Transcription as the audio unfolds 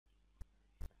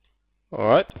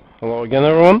Alright, hello again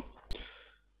everyone.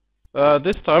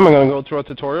 This time I'm going to go through a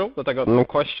tutorial that I got in a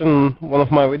question in one of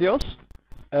my videos.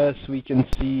 As we can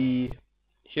see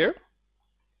here.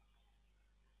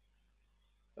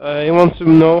 He wants to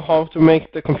know how to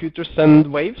make the computer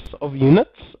send waves of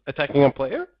units attacking a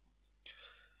player.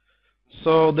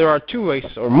 So there are two ways,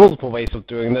 or multiple ways of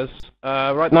doing this.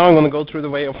 Right now I'm going to go through the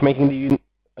way of making the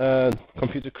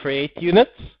computer create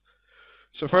units.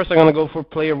 So first I'm going to go for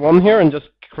player 1 here and just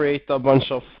create a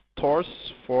bunch of Tors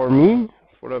for me,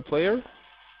 for the player,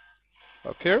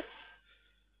 up here.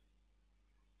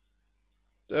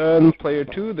 Then player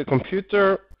 2, the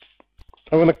computer.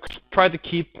 I'm going to try to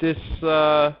keep this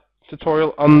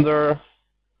tutorial under,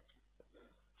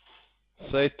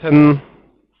 say, 10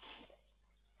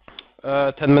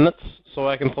 minutes, so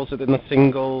I can post it in a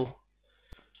single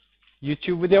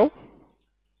YouTube video.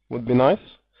 Would be nice.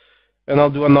 And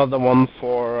I'll do another one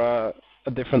for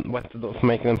a different method of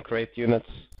making them create units.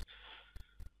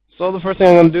 So the first thing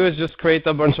I'm going to do is just create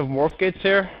a bunch of warp gates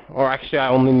here. Or actually I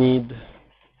only need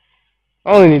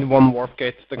one warp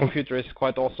gate. The computer is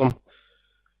quite awesome.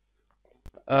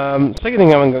 Second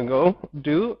thing I'm going to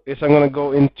do is I'm going to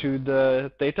go into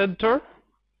the data editor.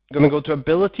 I'm going to go to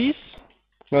abilities.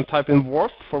 I'm going to type in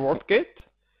warp for warp gate.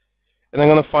 And I'm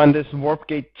going to find this warp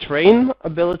gate train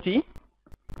ability.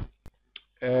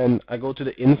 And I go to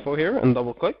the info here and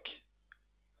double click.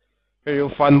 Here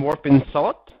you'll find warp in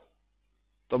salad.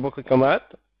 Double click on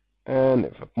that. And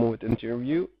if I move it into your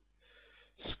view,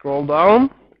 scroll down.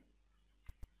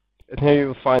 And here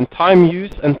you'll find time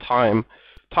use and time.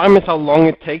 Time is how long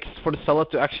it takes for the salad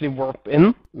to actually warp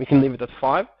in. We can leave it at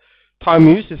 5. Time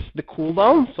use is the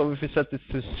cooldown. So if we set this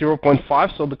to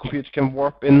 0.5, so the computer can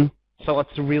warp in salads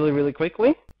really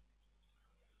quickly.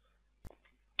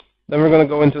 Then we're going to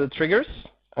go into the triggers.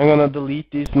 I'm going to delete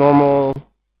these normal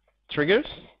triggers.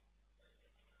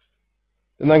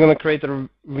 Then I'm going to create a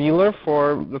reeler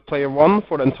for the player 1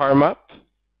 for the entire map,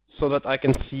 so that I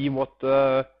can see what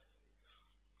the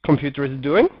computer is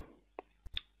doing.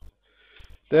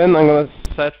 Then I'm going to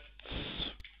set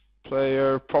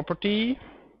player property,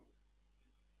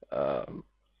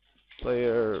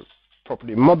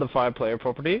 modify player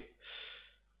property.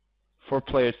 For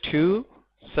player 2,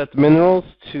 set minerals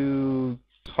to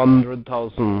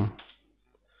 100,000.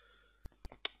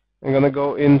 I'm going to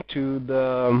go into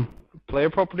the player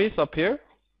properties up here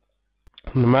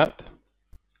on the map.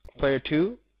 Player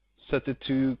 2, set it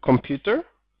to computer.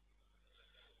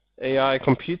 AI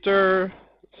computer,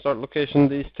 start location,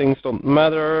 these things don't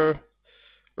matter.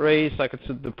 Race, I could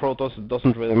set the Protoss, it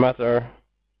doesn't really matter.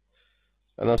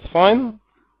 And that's fine.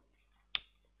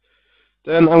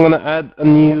 Then I'm going to add a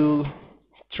new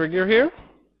trigger here.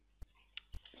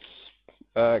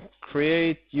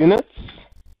 Create units.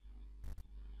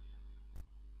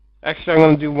 Actually, I'm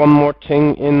going to do one more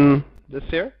thing in this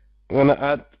here. I'm going to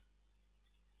add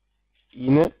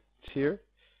init here.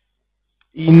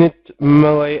 Init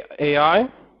melee AI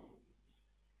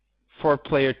for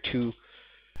player 2.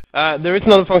 There is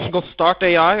another function called start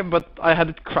AI, but I had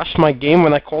it crash my game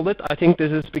when I called it. I think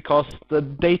this is because the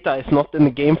data is not in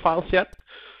the game files yet.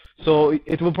 So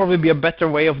it will probably be a better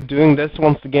way of doing this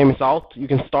once the game is out. You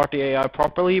can start the AI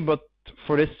properly, but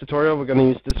for this tutorial we're going to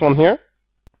use this one here.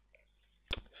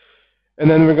 And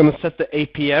then we're going to set the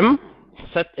APM,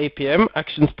 set APM,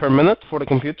 actions per minute for the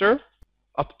computer,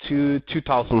 up to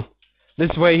 2000.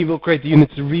 This way he will create the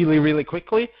units really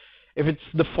quickly. If it's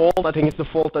default, I think it's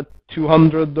default at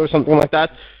 200 or something like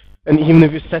that. And even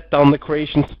if you set down the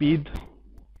creation speed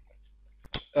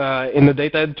in the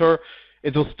data editor,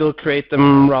 it will still create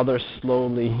them rather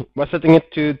slowly. By setting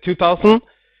it to 2000,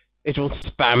 it will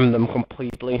spam them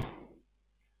completely.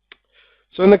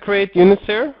 So in the create units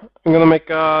here, I'm going to make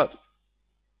a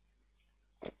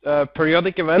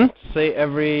periodic event, say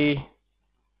every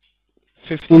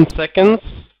 15 seconds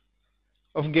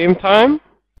of game time.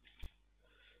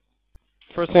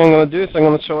 First thing I'm going to do is I'm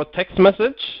going to show a text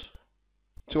message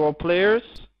to all players,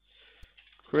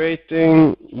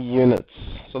 creating units,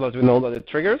 so that we know that it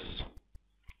triggers.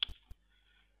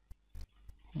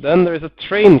 Then there is a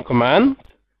train command.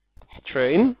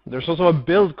 Train. There's also a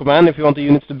build command if you want the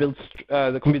units to build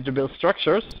the computer to build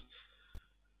structures.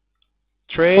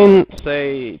 Train,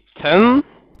 say 10,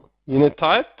 unit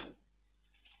type,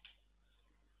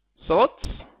 slots.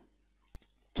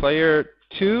 Player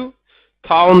 2,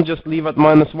 town just leave at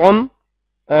 -1,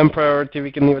 and priority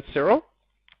we can leave at 0.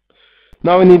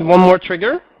 Now we need one more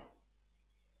trigger.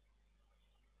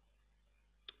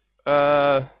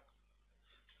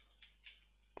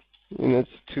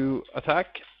 Units to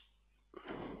attack.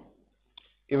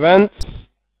 Events.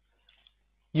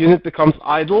 Unit becomes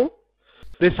idle.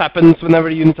 this happens whenever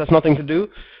the unit has nothing to do.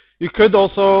 You could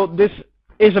also, this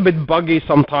is a bit buggy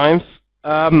sometimes.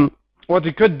 What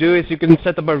you could do is you can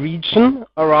set up a region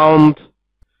around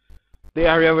the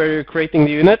area where you're creating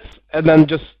the units, and then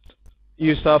just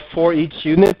use a for each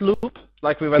unit loop,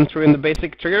 like we went through in the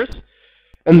basic triggers,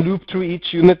 and loop through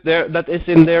each unit there that is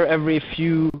in there every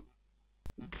few,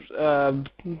 I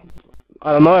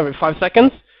don't know, every 5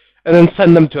 seconds, and then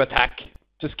send them to attack.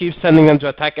 Just keep sending them to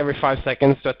attack every 5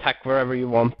 seconds to attack wherever you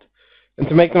want. And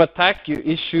to make them attack, you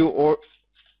issue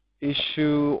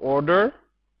order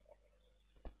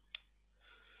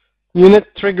unit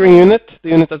triggering unit, the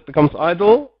unit that becomes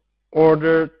idle,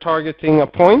 order targeting a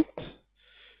point. I'm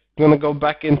going to go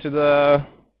back into the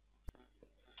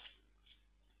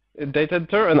data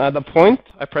editor and add a point.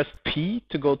 I press P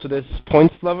to go to this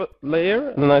points layer,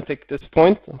 and then I take this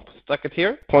point and stack it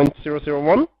here,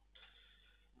 0.001.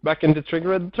 Back into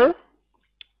trigger editor,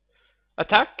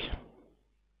 attack,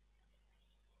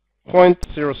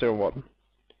 0.001.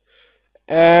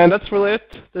 And that's really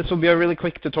it. This will be a really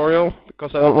quick tutorial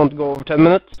because I don't want to go over 10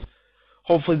 minutes.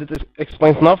 Hopefully this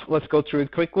explains enough. Let's go through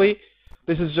it quickly.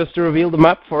 This is just to reveal the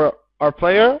map for our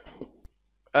player,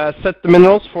 set the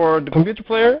minerals for the computer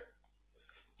player,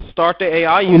 start the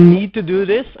AI. You need to do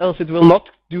this, else it will not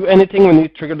do anything when you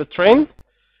trigger the train.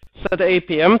 Set the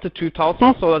APM to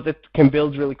 2000 so that it can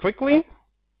build really quickly.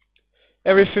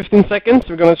 Every 15 seconds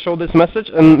we're going to show this message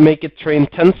and make it train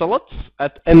 10 zealots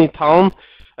at any town.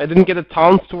 I didn't get the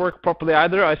towns to work properly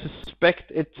either. I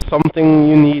suspect it's something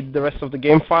you need the rest of the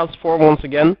game files for once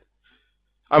again.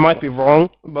 I might be wrong,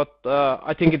 but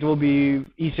I think it will be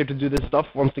easier to do this stuff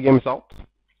once the game is out.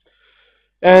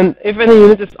 And if any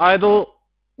unit is idle,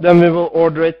 then we will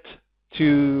order it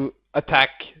to attack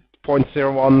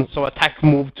 0.01, so attack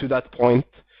move to that point,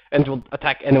 and it will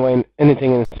attack anyway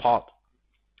anything in its path.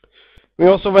 We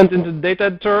also went into the data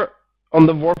editor on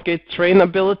the warp gate train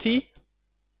ability,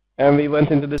 and we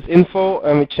went into this info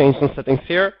and we changed some settings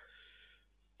here.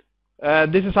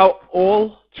 This is how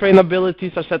all train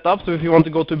abilities are set up. So if you want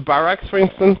to go to barracks, for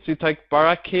instance, you type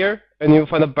barrack here, and you'll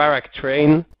find a barrack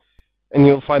train, and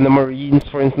you'll find the marines,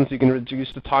 for instance. You can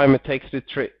reduce the time it takes to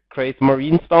create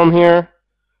marines down here,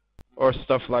 or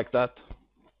stuff like that.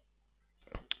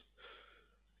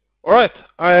 Alright,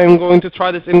 I'm going to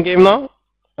try this in-game now.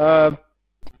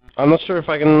 I'm not sure if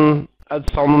I can add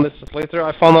sound on this later.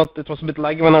 I found out it was a bit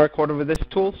laggy when I recorded with this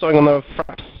tool, so I'm going to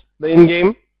fraps the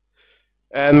in-game,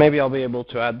 and maybe I'll be able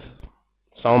to add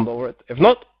sound over it. If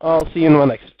not, I'll see you in my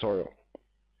next tutorial.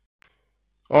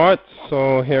 Alright,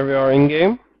 so here we are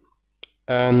in-game,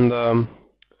 and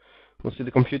we'll see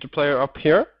the computer player up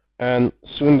here, and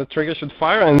soon the trigger should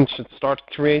fire and it should start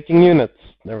creating units.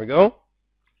 There we go.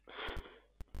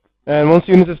 And once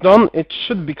the unit is done, it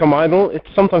should become idle. It's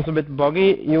sometimes a bit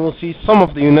buggy. You will see some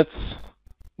of the units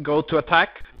go to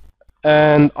attack,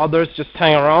 and others just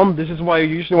hang around. This is why you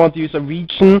usually want to use a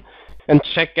region and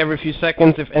check every few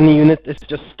seconds if any unit is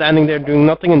just standing there doing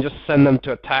nothing, and just send them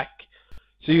to attack.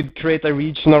 So you'd create a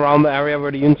region around the area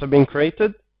where the units are being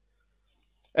created,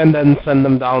 and then send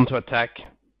them down to attack.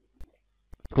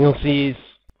 You'll see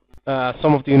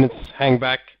some of the units hang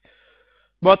back,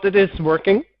 but it is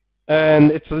working, and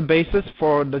it's a basis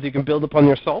for that you can build upon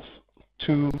yourself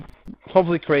to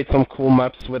hopefully create some cool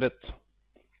maps with it.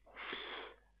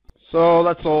 So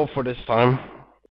that's all for this time.